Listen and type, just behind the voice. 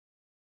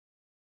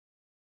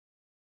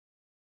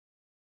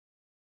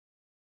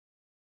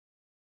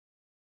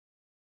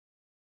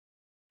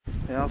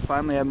Well,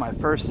 finally had my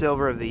first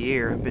silver of the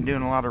year. I've been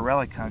doing a lot of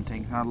relic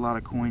hunting, not a lot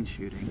of coin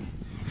shooting.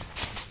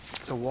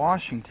 It's a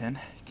Washington.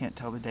 Can't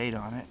tell the date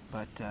on it,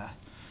 but as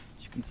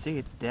you can see,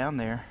 it's down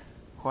there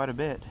quite a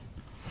bit,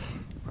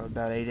 probably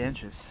about 8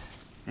 inches,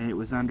 and it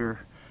was under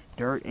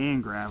dirt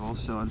and gravel.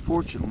 So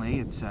unfortunately,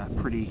 it's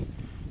pretty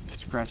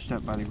scratched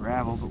up by the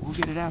gravel, but we'll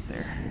get it out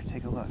there.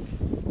 Take a look.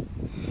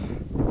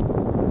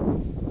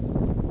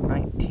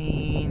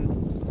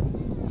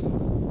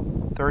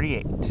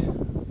 1938.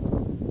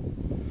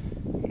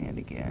 And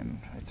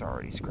again, it's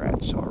already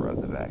scratched, so I'll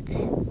rub the back.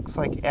 Looks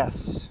like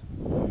S.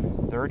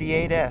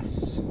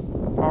 38S.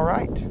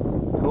 Alright,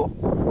 cool.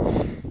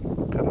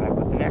 Come back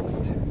with the next.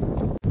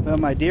 Well,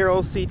 my dear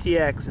old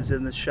CTX is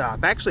in the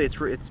shop. Actually,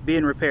 it's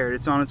being repaired.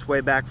 It's on its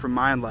way back from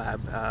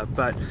Minelab,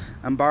 but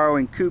I'm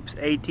borrowing Coop's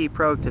AT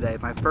Pro today.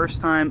 My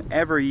first time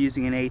ever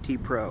using an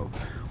AT Pro.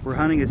 We're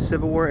hunting a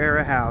Civil War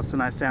era house,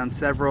 and I found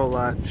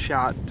several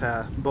shot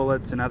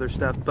bullets and other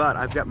stuff, but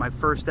I've got my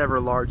first ever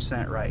large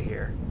scent right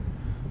here.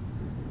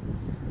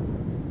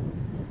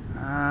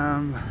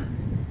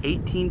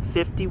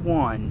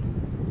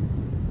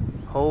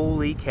 1851.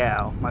 Holy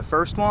cow. My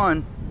first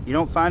one. You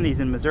don't find these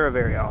in Missouri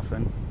very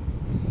often.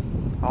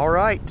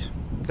 Alright,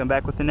 come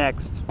back with the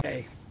next.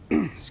 Okay,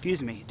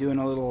 excuse me, doing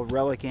a little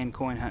relic and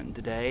coin hunting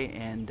today,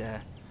 and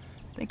I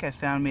think I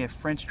found me a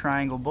French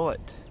triangle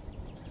bullet.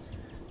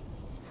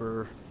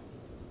 For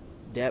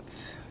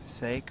depth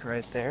sake,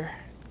 right there.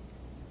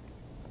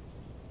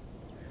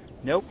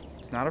 Nope,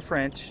 it's not a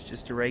French,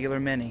 just a regular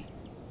mini.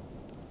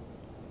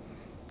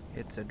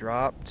 It's a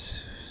dropped,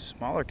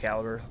 smaller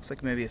caliber, looks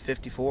like maybe a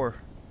 54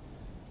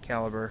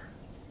 caliber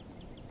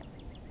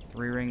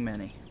 3-ring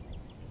mini.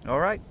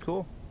 Alright,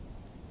 cool.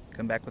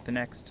 Come back with the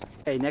next.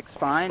 Okay, next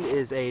find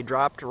is a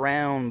dropped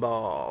round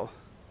ball.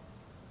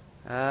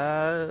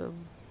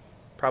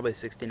 Probably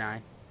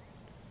 69.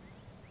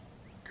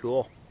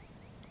 Cool.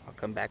 I'll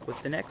come back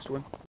with the next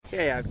one.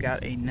 Okay, I've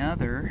got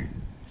another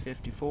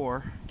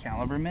 54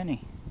 caliber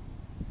mini.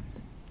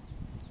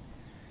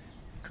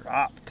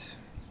 Dropped.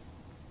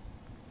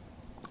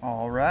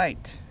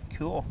 Alright,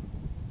 cool.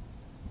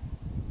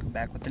 Come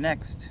back with the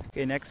next.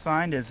 Okay, next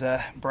find is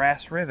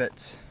brass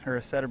rivets, or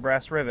a set of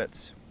brass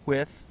rivets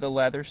with the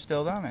leather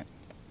still on it.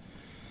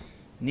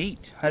 Neat,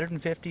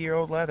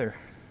 150-year-old leather.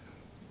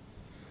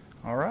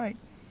 Alright.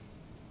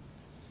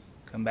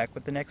 Come back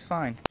with the next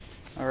find.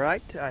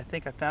 Alright, I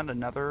think I found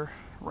another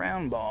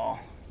round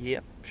ball.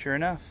 Yep, sure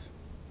enough.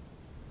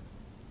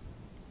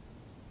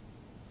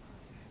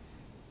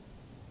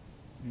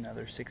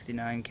 Another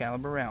 69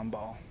 caliber round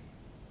ball.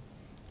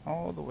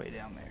 All the way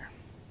down there.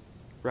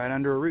 Right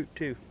under a root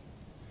too.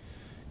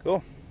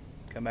 Cool.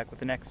 Come back with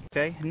the next.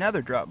 Okay,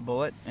 another drop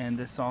bullet, and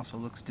this also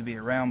looks to be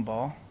a round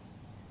ball.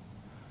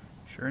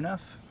 Sure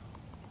enough.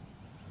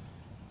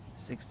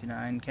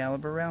 69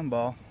 caliber round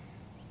ball.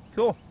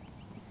 Cool.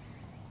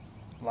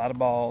 A lot of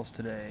balls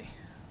today.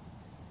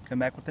 Come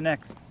back with the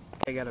next.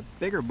 I got a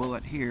bigger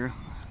bullet here.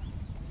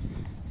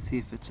 See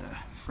if it's a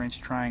French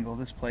triangle.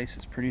 This place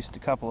has produced a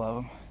couple of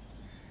them.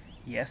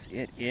 Yes,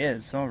 it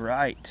is.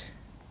 Alright.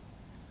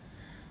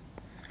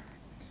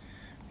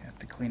 Have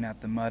to clean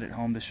out the mud at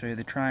home to show you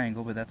the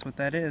triangle, but that's what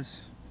that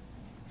is.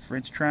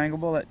 French triangle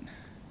bullet.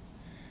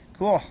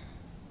 Cool.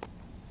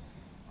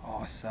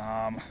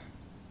 Awesome.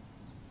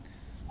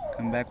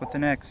 Come back with the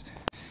next.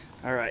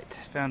 Alright,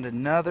 found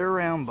another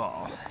round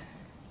ball.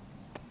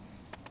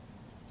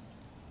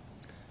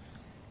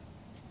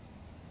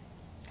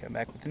 Come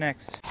back with the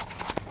next.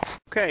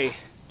 Okay,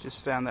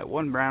 just found that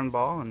one brown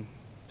ball and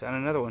found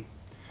another one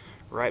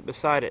right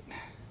beside it.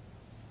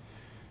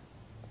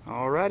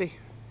 Alrighty,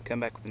 come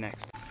back with the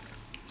next.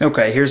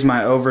 Okay, here's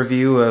my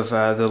overview of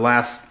the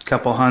last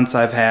couple hunts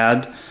I've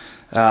had.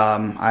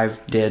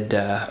 I've did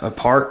a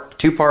park,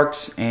 2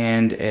 parks,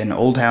 and an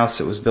old house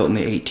that was built in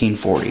the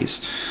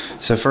 1840s.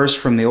 So first,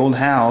 from the old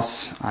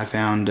house, I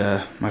found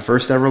my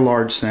first ever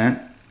large scent,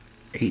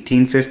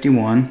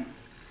 1851.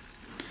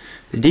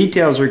 The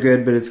details are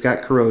good, but it's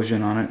got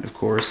corrosion on it, of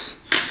course.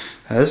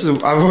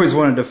 I've always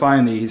wanted to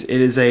find these.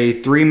 It is a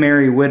Three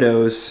Merry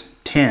Widows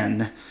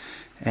 10.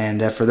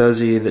 And for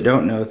those of you that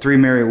don't know, Three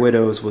Merry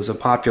Widows was a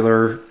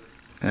popular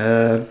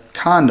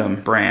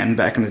condom brand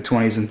back in the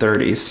 20s and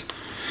 30s.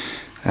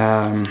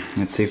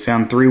 Let's see,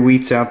 found 3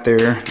 wheats out there.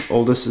 The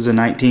oldest is a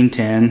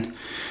 1910.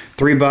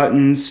 3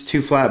 buttons,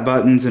 2 flat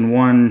buttons, and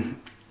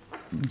 1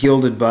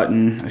 gilded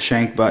button, a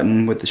shank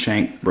button with the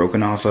shank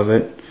broken off of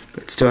it.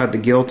 But it still had the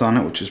gilt on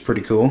it, which is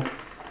pretty cool.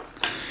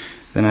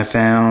 Then I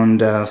found,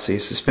 let's see, a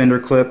suspender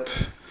clip,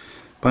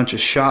 a bunch of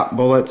shot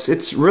bullets.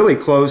 It's really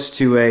close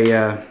to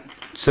a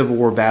Civil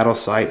War battle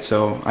site,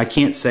 so I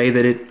can't say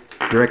that it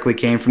directly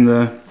came from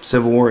the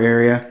Civil War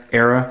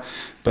era,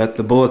 but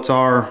the bullets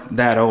are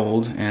that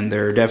old, and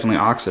they're definitely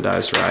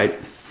oxidized right.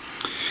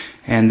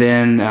 And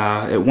then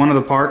at one of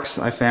the parks,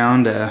 I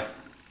found a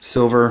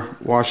silver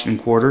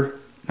Washington quarter,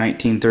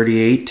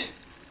 1938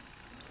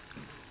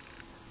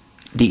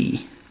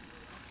 D.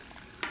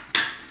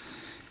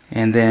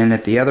 And then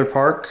at the other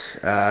park,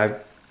 I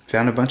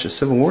found a bunch of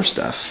Civil War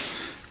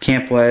stuff.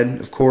 camp lead,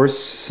 of course,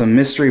 some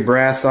mystery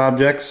brass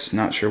objects,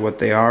 not sure what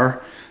they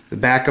are, the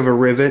back of a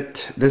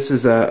rivet. This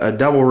is a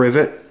double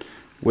rivet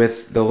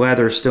with the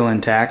leather still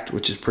intact,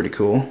 which is pretty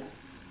cool.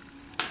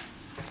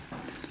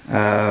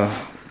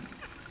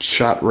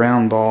 Shot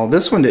round ball.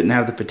 This one didn't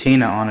have the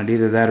patina on it,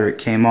 either that or it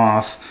came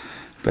off,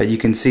 but you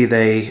can see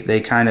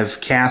they kind of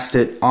cast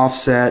it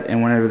offset,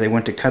 and whenever they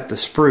went to cut the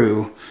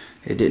sprue,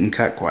 it didn't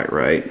cut quite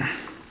right.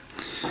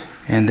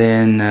 And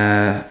then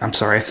I'm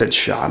sorry, I said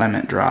shot, I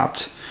meant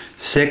dropped.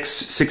 6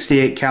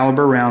 .68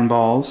 caliber round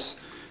balls,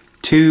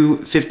 2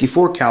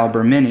 .54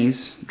 caliber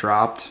minis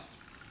dropped,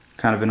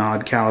 kind of an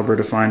odd caliber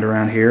to find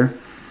around here,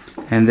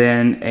 and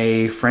then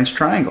a French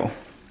triangle.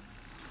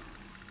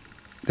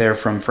 They're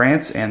from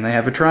France and they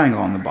have a triangle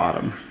on the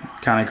bottom.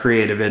 Kind of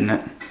creative, isn't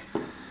it?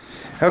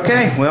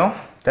 Okay, well,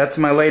 that's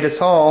my latest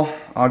haul.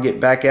 I'll get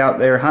back out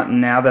there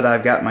hunting now that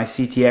I've got my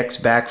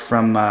CTX back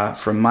from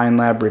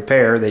Minelab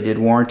Repair. They did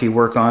warranty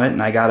work on it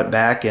and I got it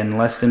back in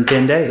less than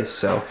 10 days.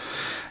 So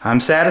I'm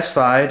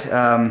satisfied.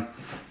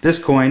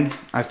 This coin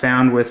I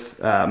found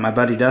with my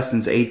buddy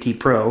Dustin's AT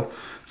Pro.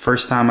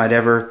 First time I'd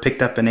ever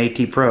picked up an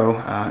AT Pro.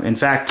 In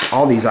fact,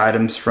 all these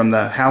items from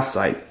the house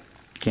site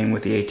came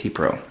with the AT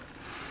Pro.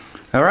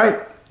 Alright,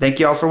 thank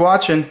you all for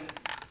watching.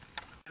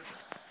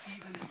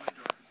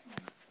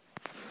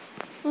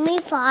 Me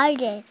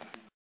farted.